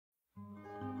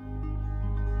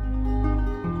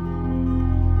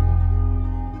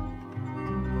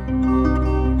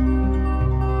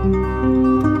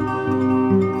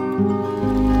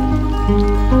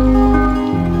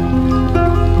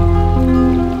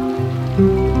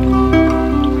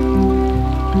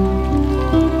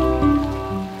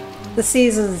The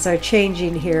seasons are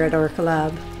changing here at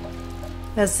Orcalab.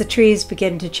 As the trees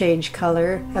begin to change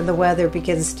color and the weather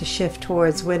begins to shift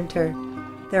towards winter,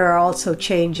 there are also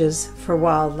changes for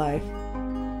wildlife.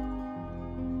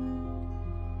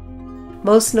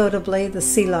 Most notably, the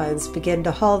sea lions begin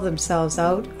to haul themselves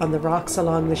out on the rocks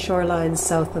along the shoreline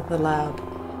south of the lab.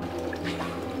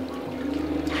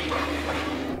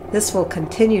 This will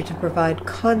continue to provide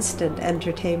constant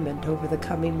entertainment over the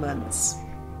coming months.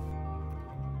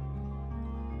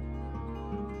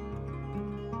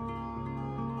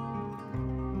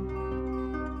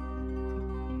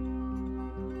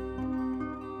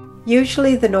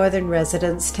 Usually the northern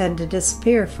residents tend to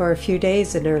disappear for a few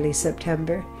days in early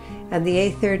September, and the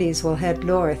A30s will head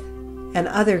north, and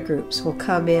other groups will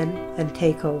come in and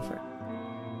take over.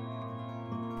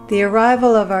 The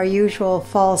arrival of our usual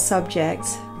fall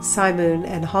subjects, Simon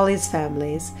and Holly's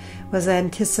families, was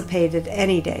anticipated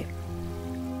any day.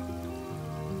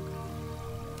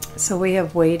 So we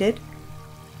have waited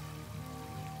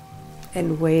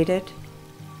and waited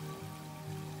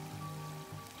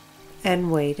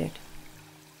and waited.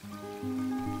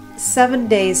 7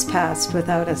 days passed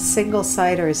without a single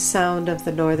sight or sound of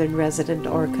the Northern Resident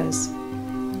Orcas.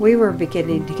 We were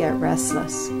beginning to get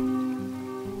restless,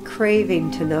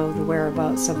 craving to know the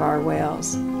whereabouts of our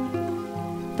whales.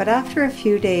 But after a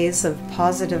few days of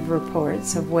positive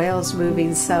reports of whales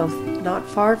moving south not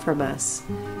far from us,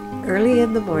 early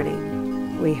in the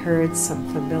morning we heard some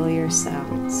familiar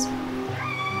sounds.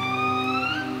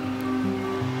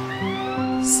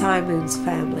 Simon's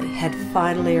family had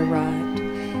finally arrived.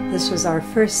 This was our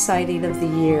first sighting of the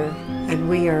year, and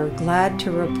we are glad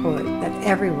to report that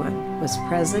everyone was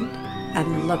present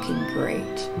and looking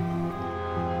great.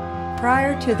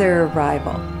 Prior to their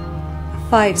arrival,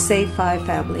 Save 5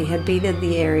 family had been in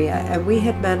the area, and we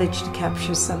had managed to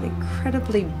capture some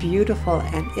incredibly beautiful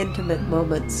and intimate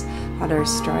moments on our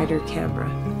Strider camera.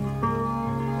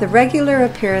 The regular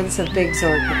appearance of big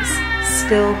orcas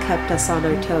still kept us on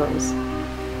our toes.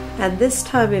 And this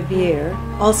time of year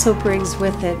also brings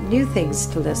with it new things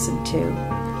to listen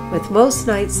to, with most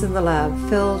nights in the lab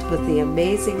filled with the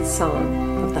amazing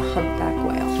song of the humpback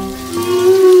whale.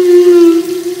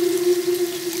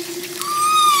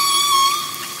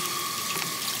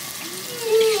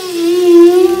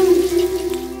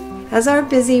 As our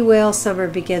busy whale summer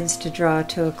begins to draw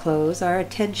to a close, our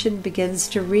attention begins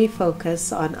to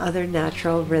refocus on other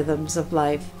natural rhythms of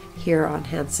life here on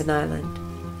Hansen Island.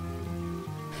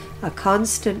 A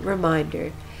constant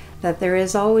reminder that there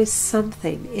is always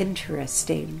something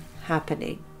interesting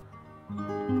happening.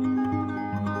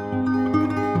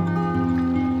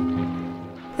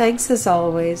 Thanks as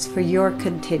always for your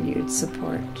continued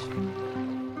support.